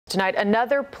Tonight,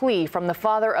 another plea from the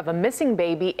father of a missing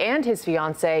baby and his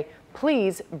fiancée.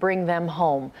 Please bring them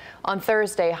home. On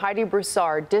Thursday, Heidi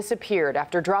Broussard disappeared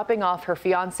after dropping off her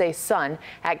fiancé's son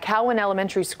at Cowan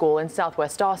Elementary School in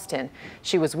Southwest Austin.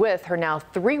 She was with her now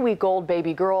 3-week-old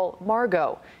baby girl,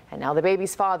 Margot. And now the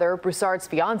baby's father, Broussard's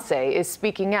fiancé, is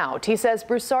speaking out. He says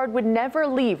Broussard would never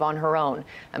leave on her own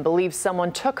and believes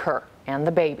someone took her and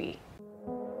the baby.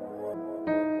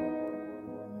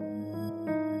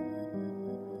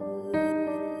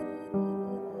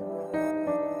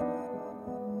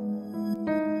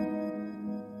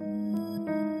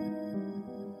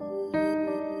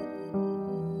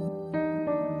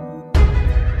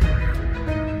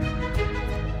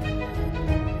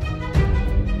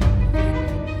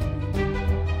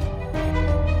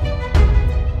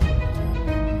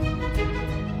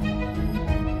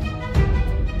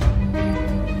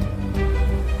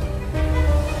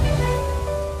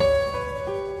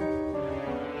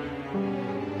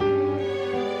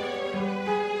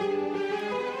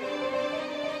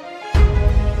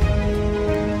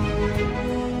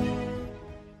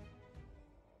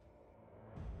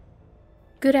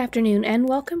 Good afternoon and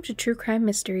welcome to True Crime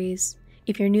Mysteries.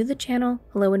 If you're new to the channel,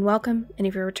 hello and welcome, and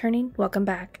if you're returning, welcome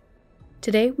back.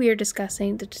 Today we are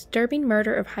discussing the disturbing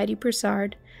murder of Heidi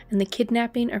Broussard and the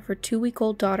kidnapping of her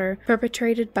 2-week-old daughter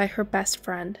perpetrated by her best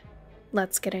friend.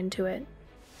 Let's get into it.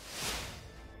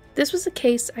 This was a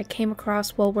case I came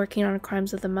across while working on a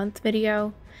Crimes of the Month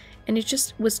video, and it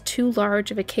just was too large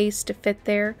of a case to fit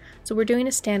there, so we're doing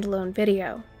a standalone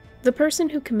video. The person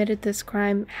who committed this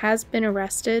crime has been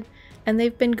arrested, and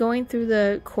they've been going through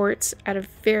the courts at a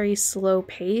very slow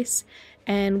pace,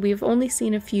 and we've only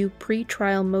seen a few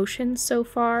pre-trial motions so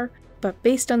far, but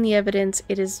based on the evidence,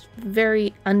 it is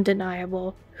very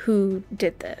undeniable who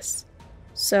did this.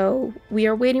 So we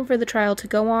are waiting for the trial to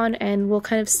go on, and we'll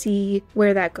kind of see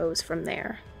where that goes from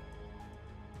there.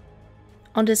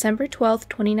 On December 12,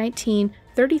 2019,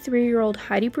 33-year-old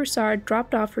Heidi Broussard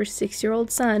dropped off her 6-year-old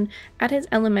son at his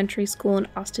elementary school in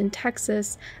Austin,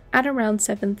 Texas at around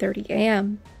 7:30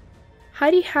 a.m.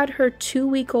 Heidi had her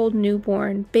 2-week-old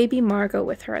newborn, baby Margot,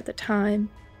 with her at the time.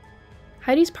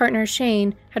 Heidi's partner,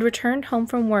 Shane, had returned home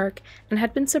from work and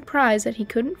had been surprised that he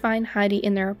couldn't find Heidi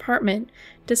in their apartment,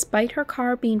 despite her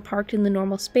car being parked in the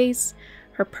normal space,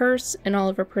 her purse and all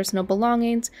of her personal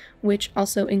belongings, which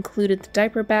also included the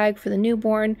diaper bag for the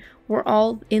newborn, were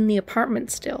all in the apartment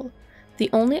still. The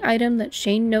only item that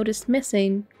Shane noticed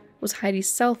missing was Heidi's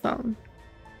cell phone.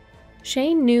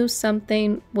 Shane knew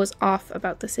something was off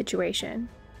about the situation.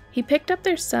 He picked up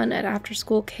their son at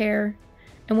after-school care,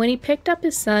 and when he picked up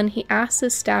his son, he asked the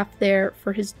staff there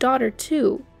for his daughter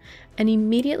too, and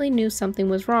immediately knew something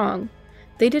was wrong.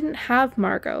 They didn't have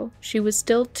Margot. She was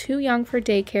still too young for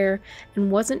daycare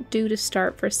and wasn't due to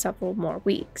start for several more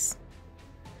weeks.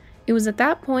 It was at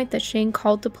that point that Shane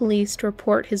called the police to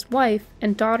report his wife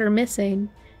and daughter missing,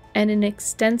 and an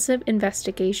extensive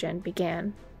investigation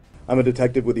began. I'm a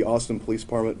detective with the Austin Police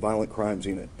Department Violent Crimes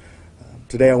Unit.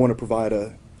 Today I want to provide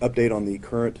an update on the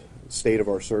current state of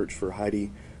our search for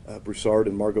Heidi Broussard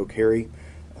and Margot Carey.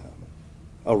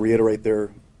 I'll reiterate their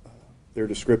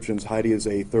descriptions. Heidi is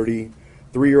a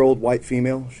 33-year-old white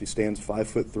female. She stands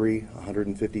 5'3",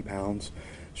 150 pounds.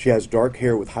 She has dark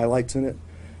hair with highlights in it.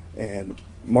 And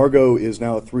Margot is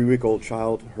now a 3-week-old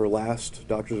child. Her last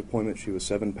doctor's appointment, she was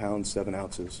 7 pounds, 7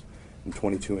 ounces, and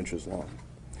 22 inches long.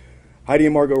 Heidi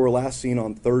and Margot were last seen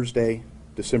on Thursday,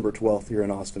 December 12th, here in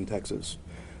Austin, Texas.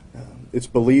 It's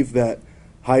believed that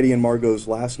Heidi and Margot's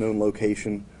last known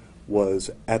location was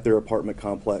at their apartment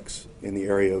complex in the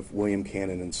area of William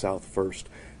Cannon and South First,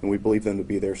 and we believe them to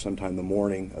be there sometime the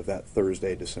morning of that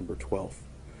Thursday, December 12th.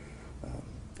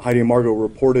 Heidi and Margot were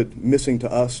reported missing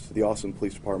to us, to the Austin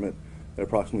Police Department, at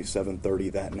approximately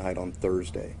 7:30 that night on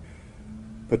Thursday.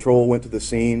 Patrol went to the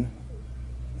scene,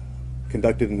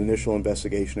 conducted an initial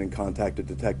investigation, and contacted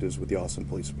detectives with the Austin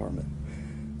Police Department.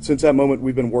 Since that moment,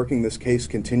 we've been working this case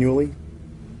continually.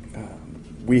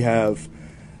 We have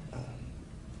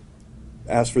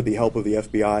asked for the help of the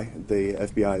FBI. The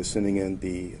FBI is sending in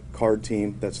the CARD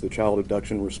team, that's the Child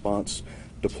Abduction Response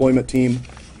Deployment Team,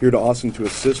 here to Austin to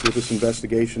assist with this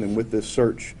investigation and with this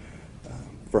search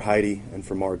for Heidi and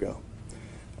for Margot.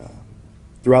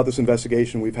 Throughout this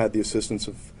investigation, we've had the assistance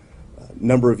of a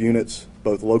number of units,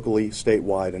 both locally,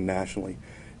 statewide, and nationally,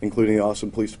 including the Austin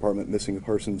Police Department Missing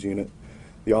Persons Unit,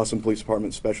 the Austin Police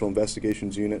Department Special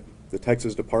Investigations Unit, the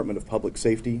Texas Department of Public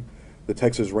Safety, the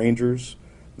Texas Rangers,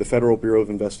 the Federal Bureau of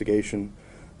Investigation,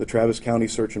 the Travis County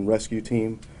Search and Rescue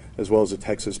Team, as well as the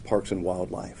Texas Parks and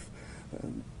Wildlife.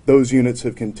 Those units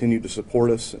have continued to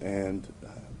support us and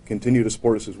continue to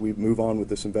support us as we move on with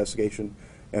this investigation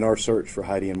in our search for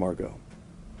Heidi and Margot.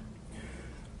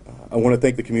 I want to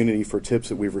thank the community for tips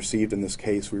that we've received in this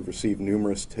case. We've received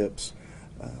numerous tips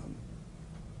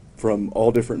from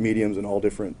all different mediums and all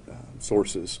different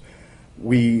sources.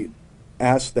 We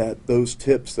ask that those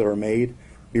tips that are made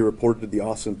be reported to the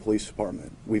Austin Police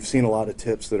Department. We've seen a lot of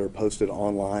tips that are posted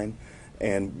online,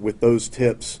 and with those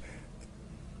tips,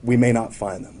 we may not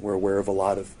find them. We're aware of a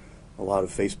lot of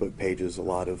Facebook pages, a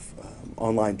lot of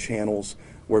online channels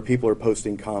where people are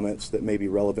posting comments that may be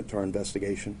relevant to our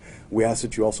investigation. We ask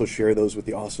that you also share those with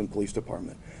the Austin Police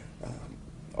Department.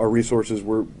 Our resources,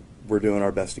 we're doing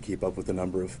our best to keep up with the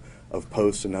number of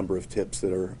posts and number of tips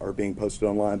that are being posted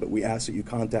online, but we ask that you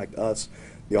contact us,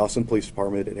 the Austin Police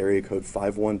Department, at area code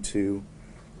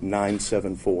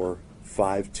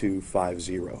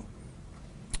 512-974-5250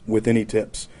 with any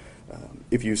tips.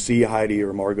 If you see Heidi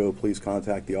or Margot, please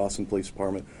contact the Austin Police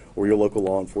Department or your local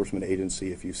law enforcement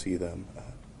agency if you see them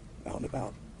out and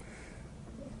about.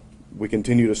 We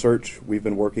continue to search. We've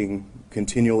been working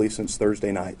continually since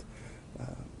Thursday night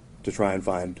to try and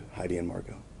find Heidi and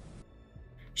Margot.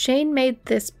 Shane made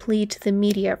this plea to the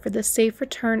media for the safe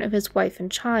return of his wife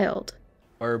and child.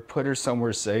 Or put her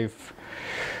somewhere safe.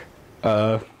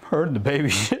 Her and the baby,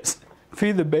 just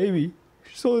feed the baby.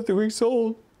 She's only 3 weeks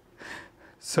old.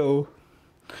 So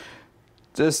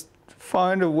just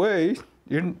find a way.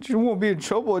 You won't be in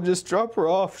trouble and just drop her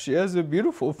off. She has a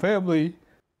beautiful family.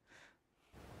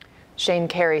 Shane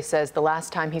Carey says the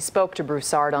last time he spoke to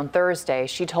Broussard on Thursday,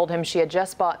 she told him she had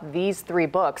just bought these 3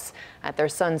 books at their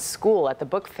son's school at the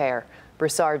book fair.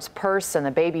 Broussard's purse and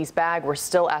the baby's bag were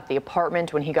still at the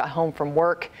apartment when he got home from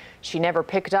work. She never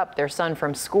picked up their son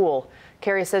from school.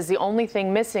 Carey says the only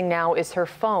thing missing now is her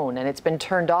phone, and it's been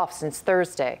turned off since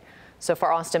Thursday. So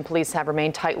far, Austin police have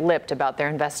remained tight-lipped about their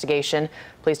investigation.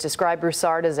 Police describe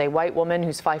Broussard as a white woman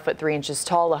who's 5'3"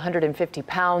 tall, 150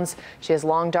 pounds. She has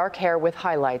long dark hair with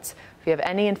highlights. If you have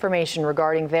any information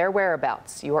regarding their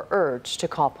whereabouts, you are urged to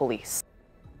call police.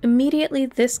 Immediately,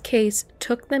 this case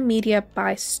took the media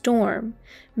by storm.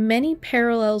 Many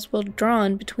parallels were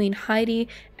drawn between Heidi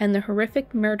and the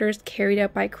horrific murders carried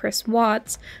out by Chris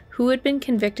Watts, who had been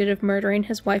convicted of murdering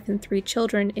his wife and 3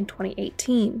 children in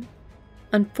 2018.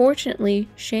 Unfortunately,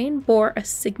 Shane bore a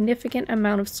significant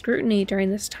amount of scrutiny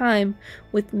during this time,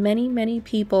 with many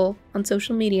people on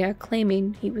social media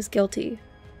claiming he was guilty.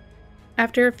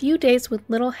 After a few days with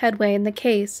little headway in the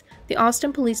case, the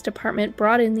Austin Police Department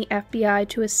brought in the FBI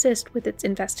to assist with its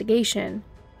investigation.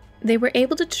 They were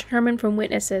able to determine from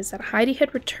witnesses that Heidi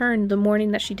had returned the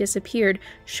morning that she disappeared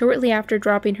shortly after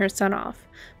dropping her son off,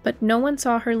 but no one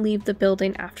saw her leave the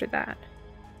building after that.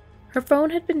 Her phone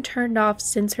had been turned off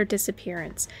since her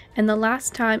disappearance, and the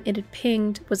last time it had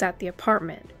pinged was at the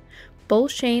apartment.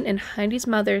 Both Shane and Heidi's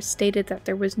mother stated that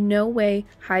there was no way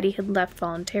Heidi had left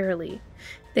voluntarily.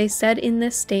 They said in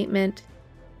this statement,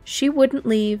 "She wouldn't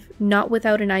leave, not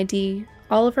without an ID,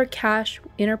 all of her cash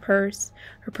in her purse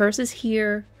is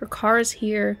here, her car is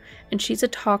here, and she's a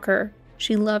talker.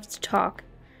 She loves to talk.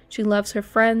 She loves her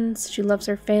friends, she loves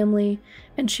her family,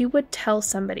 and she would tell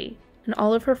somebody. And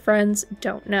all of her friends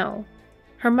don't know."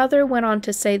 Her mother went on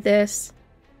to say this,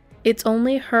 "It's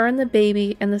only her and the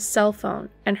baby and the cell phone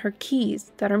and her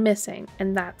keys that are missing,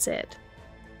 and that's it."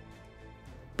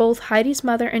 Both Heidi's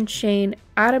mother and Shane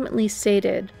adamantly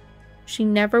stated she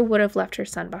never would have left her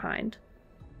son behind.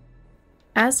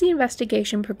 As the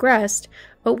investigation progressed,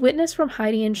 a witness from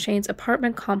Heidi and Shane's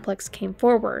apartment complex came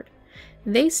forward.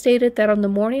 They stated that on the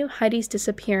morning of Heidi's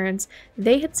disappearance,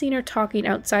 they had seen her talking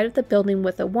outside of the building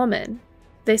with a woman.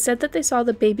 They said that they saw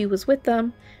the baby was with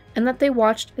them, and that they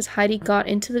watched as Heidi got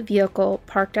into the vehicle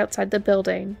parked outside the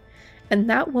building, and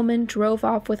that woman drove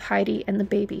off with Heidi and the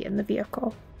baby in the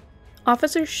vehicle.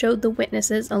 Officers showed the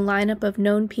witnesses a lineup of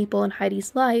known people in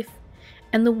Heidi's life,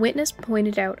 and the witness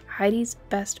pointed out Heidi's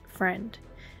best friend,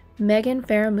 Megan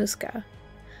Faramuska.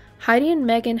 Heidi and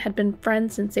Megan had been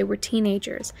friends since they were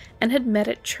teenagers and had met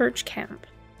at church camp.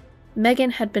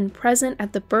 Megan had been present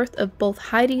at the birth of both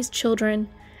Heidi's children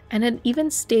and had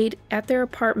even stayed at their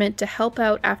apartment to help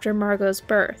out after Margot's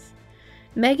birth.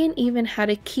 Megan even had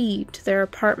a key to their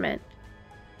apartment.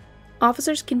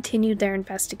 Officers continued their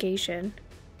investigation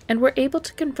and were able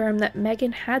to confirm that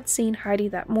Megan had seen Heidi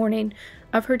that morning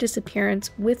of her disappearance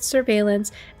with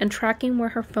surveillance and tracking where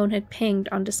her phone had pinged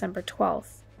on December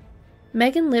 12th.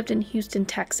 Megan lived in Houston,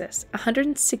 Texas,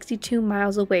 162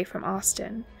 miles away from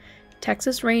Austin.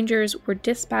 Texas Rangers were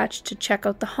dispatched to check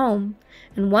out the home,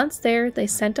 and once there, they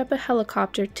sent up a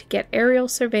helicopter to get aerial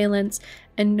surveillance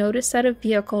and noticed that a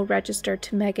vehicle registered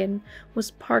to Megan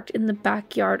was parked in the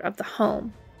backyard of the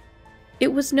home.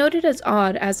 It was noted as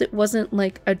odd as it wasn't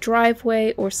like a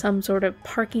driveway or some sort of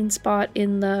parking spot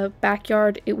in the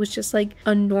backyard. It was just like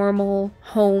a normal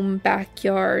home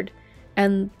backyard,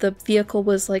 and the vehicle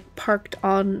was like parked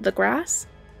on the grass.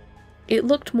 It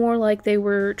looked more like they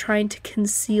were trying to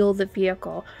conceal the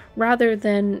vehicle rather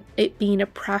than it being a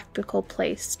practical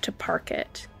place to park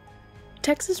it.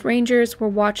 Texas Rangers were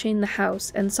watching the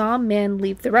house and saw a man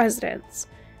leave the residence.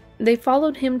 They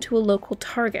followed him to a local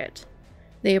Target.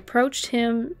 They approached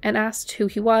him and asked who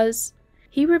he was.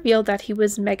 He revealed that he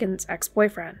was Megan's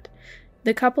ex-boyfriend.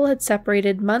 The couple had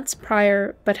separated months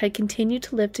prior but had continued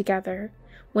to live together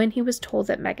when he was told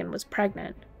that Megan was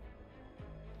pregnant.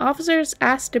 Officers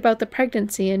asked about the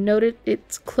pregnancy and noted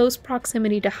its close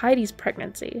proximity to Heidi's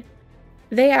pregnancy.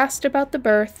 They asked about the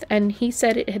birth, and he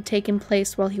said it had taken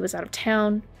place while he was out of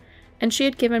town, and she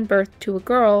had given birth to a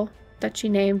girl that she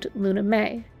named Luna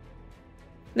May.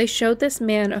 They showed this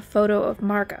man a photo of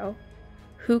Margot,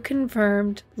 who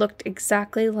confirmed looked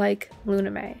exactly like Luna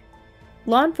May.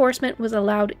 Law enforcement was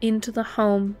allowed into the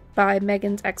home by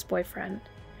Megan's ex-boyfriend.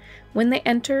 When they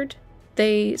entered,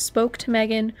 they spoke to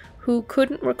Megan, who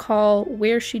couldn't recall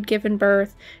where she'd given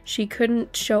birth. She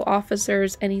couldn't show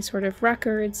officers any sort of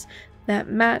records that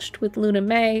matched with Luna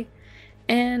May,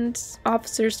 and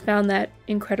officers found that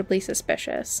incredibly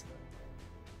suspicious.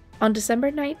 On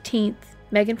December 19th,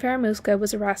 Megan Faramuska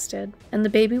was arrested, and the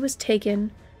baby was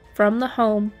taken from the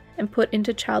home and put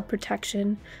into child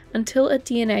protection until a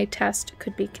DNA test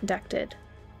could be conducted.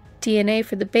 DNA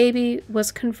for the baby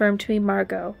was confirmed to be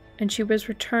Margot, and she was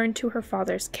returned to her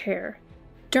father's care.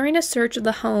 During a search of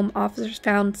the home, officers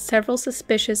found several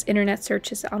suspicious internet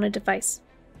searches on a device.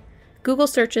 Google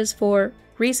searches for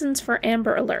reasons for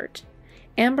Amber Alert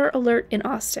in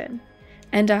Austin,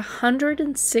 and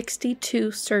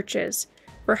 162 searches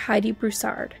for Heidi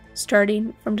Broussard,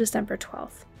 starting from December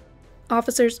 12th.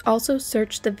 Officers also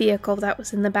searched the vehicle that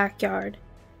was in the backyard,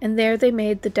 and there they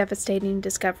made the devastating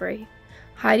discovery.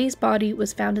 Heidi's body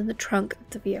was found in the trunk of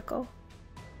the vehicle.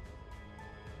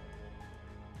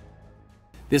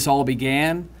 This all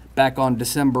began back on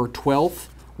December 12th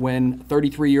when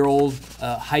 33-year-old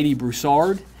Heidi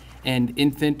Broussard and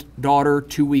infant daughter,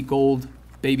 2-week-old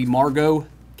baby Margot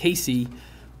Casey,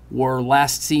 were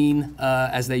last seen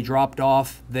as they dropped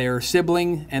off their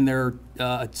sibling and their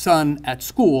son at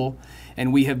school,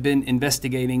 and we have been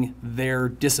investigating their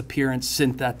disappearance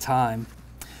since that time.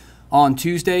 On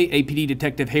Tuesday, APD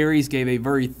Detective Harries gave a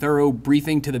very thorough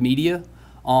briefing to the media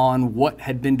on what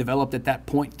had been developed at that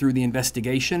point through the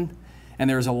investigation, and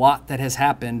there's a lot that has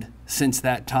happened since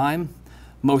that time,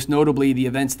 most notably the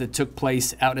events that took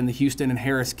place out in the Houston and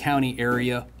Harris County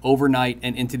area overnight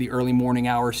and into the early morning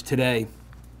hours today.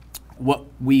 What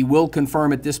we will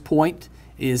confirm at this point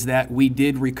is that we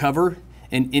did recover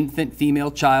an infant female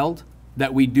child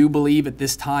that we do believe at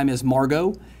this time is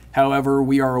Margot. However,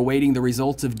 we are awaiting the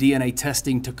results of DNA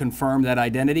testing to confirm that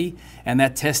identity, and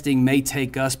that testing may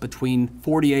take us between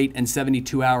 48 and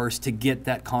 72 hours to get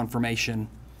that confirmation.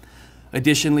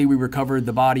 Additionally, we recovered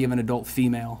the body of an adult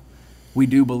female. We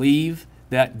do believe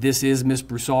that this is Miss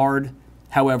Broussard.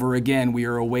 However, again, we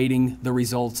are awaiting the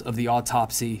results of the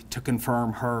autopsy to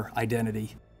confirm her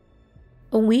identity.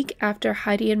 A week after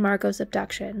Heidi and Margot's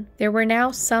abduction, there were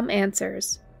now some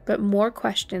answers, but more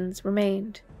questions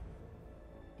remained.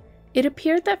 It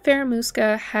appeared that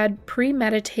Faramuska had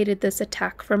premeditated this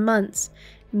attack for months,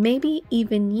 maybe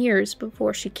even years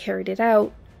before she carried it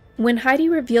out. When Heidi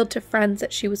revealed to friends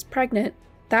that she was pregnant,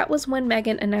 that was when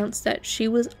Megan announced that she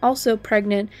was also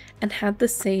pregnant and had the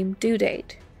same due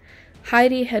date.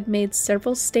 Heidi had made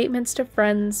several statements to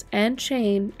friends and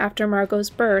Shane after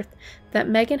Margot's birth that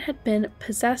Megan had been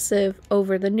possessive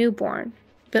over the newborn.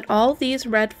 But all these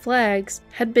red flags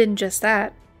had been just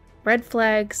that, red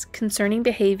flags concerning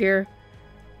behavior.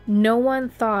 No one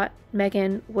thought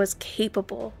Megan was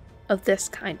capable of this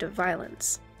kind of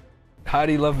violence.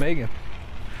 Heidi loved Megan.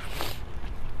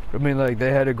 I mean, like,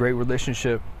 they had a great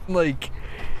relationship. Like,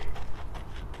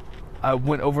 I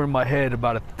went over in my head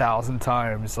about 1,000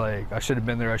 times. Like, I should have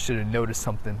been there. I should have noticed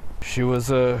something. She was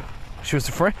a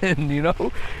friend, you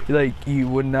know? Like, you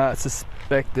would not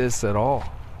suspect this at all.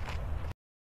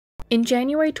 In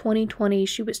January 2020,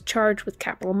 she was charged with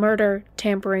capital murder,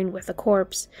 tampering with a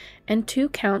corpse, and 2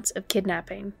 counts of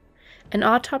kidnapping. An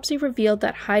autopsy revealed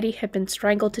that Heidi had been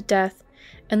strangled to death,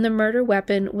 and the murder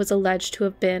weapon was alleged to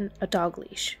have been a dog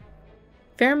leash.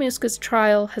 Faramuska's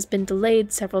trial has been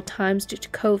delayed several times due to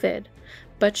COVID,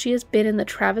 but she has been in the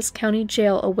Travis County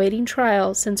Jail awaiting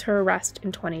trial since her arrest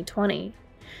in 2020.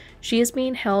 She is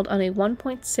being held on a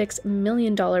 $1.6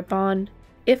 million bond.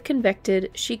 If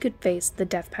convicted, she could face the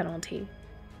death penalty.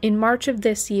 In March of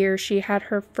this year, she had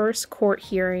her first court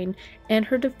hearing, and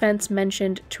her defense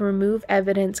mentioned to remove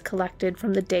evidence collected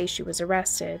from the day she was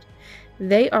arrested.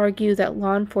 They argue that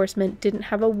law enforcement didn't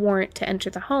have a warrant to enter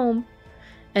the home,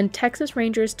 and Texas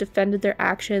Rangers defended their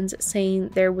actions, saying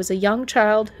there was a young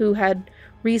child who had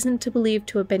reason to believe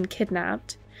to have been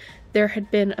kidnapped. There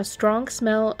had been a strong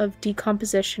smell of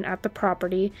decomposition at the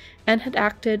property, and had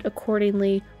acted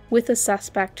accordingly with a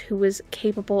suspect who was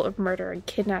capable of murder and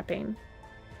kidnapping.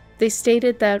 They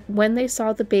stated that when they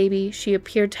saw the baby, she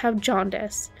appeared to have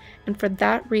jaundice, and for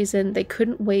that reason they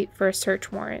couldn't wait for a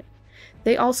search warrant.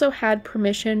 They also had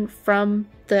permission from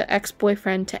the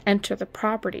ex-boyfriend to enter the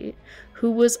property, who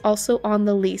was also on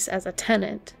the lease as a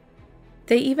tenant.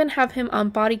 They even have him on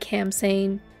body cam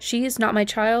saying, "She is not my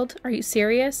child, are you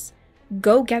serious?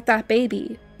 Go get that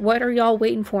baby. What are y'all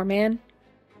waiting for, man?"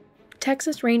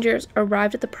 Texas Rangers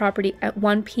arrived at the property at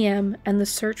 1 p.m. and the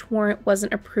search warrant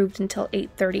wasn't approved until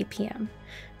 8:30 p.m.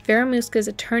 Veramusca's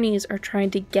attorneys are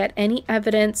trying to get any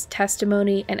evidence,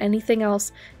 testimony, and anything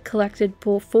else collected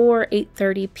before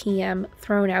 8:30 p.m.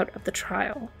 thrown out of the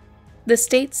trial. The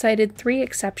state cited 3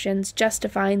 exceptions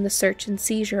justifying the search and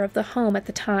seizure of the home at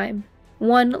the time.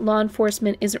 1, law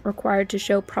enforcement isn't required to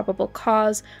show probable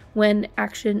cause when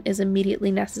action is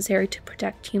immediately necessary to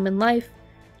protect human life.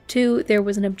 2, there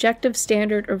was an objective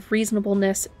standard of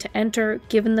reasonableness to enter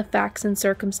given the facts and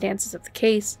circumstances of the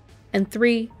case. And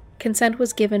 3, consent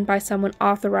was given by someone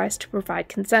authorized to provide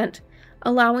consent,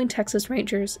 allowing Texas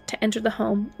Rangers to enter the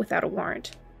home without a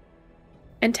warrant.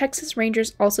 And Texas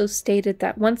Rangers also stated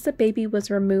that once the baby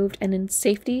was removed and in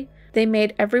safety, they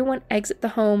made everyone exit the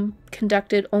home,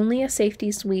 conducted only a safety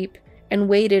sweep, and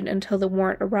waited until the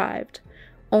warrant arrived.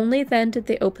 Only then did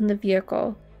they open the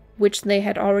vehicle, which they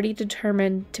had already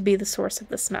determined to be the source of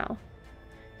the smell.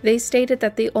 They stated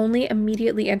that they only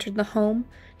immediately entered the home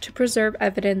to preserve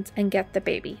evidence and get the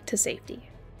baby to safety.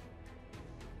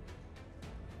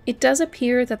 It does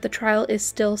appear that the trial is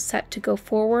still set to go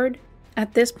forward.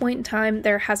 At this point in time,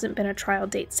 there hasn't been a trial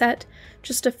date set,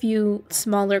 just a few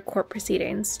smaller court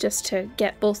proceedings just to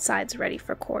get both sides ready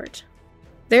for court.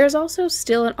 There is also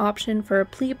still an option for a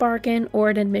plea bargain or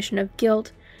an admission of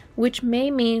guilt, which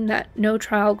may mean that no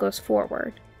trial goes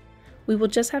forward. We will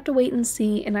just have to wait and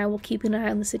see, and I will keep an eye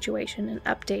on the situation and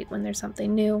update when there's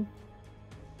something new.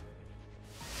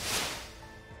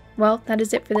 Well, that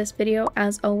is it for this video.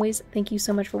 As always, thank you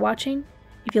so much for watching.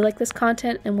 If you like this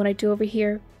content and what I do over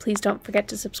here, please don't forget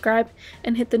to subscribe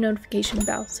and hit the notification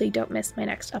bell so you don't miss my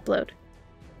next upload.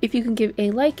 If you can give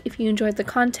a like if you enjoyed the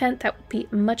content, that would be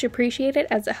much appreciated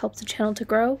as it helps the channel to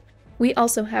grow. We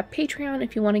also have Patreon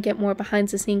if you want to get more behind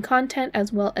the scene content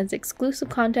as well as exclusive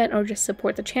content or just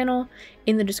support the channel.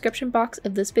 In the description box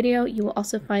of this video, you will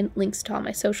also find links to all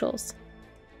my socials.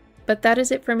 But that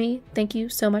is it for me. Thank you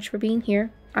so much for being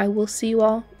here. I will see you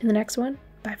all in the next one.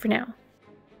 Bye for now.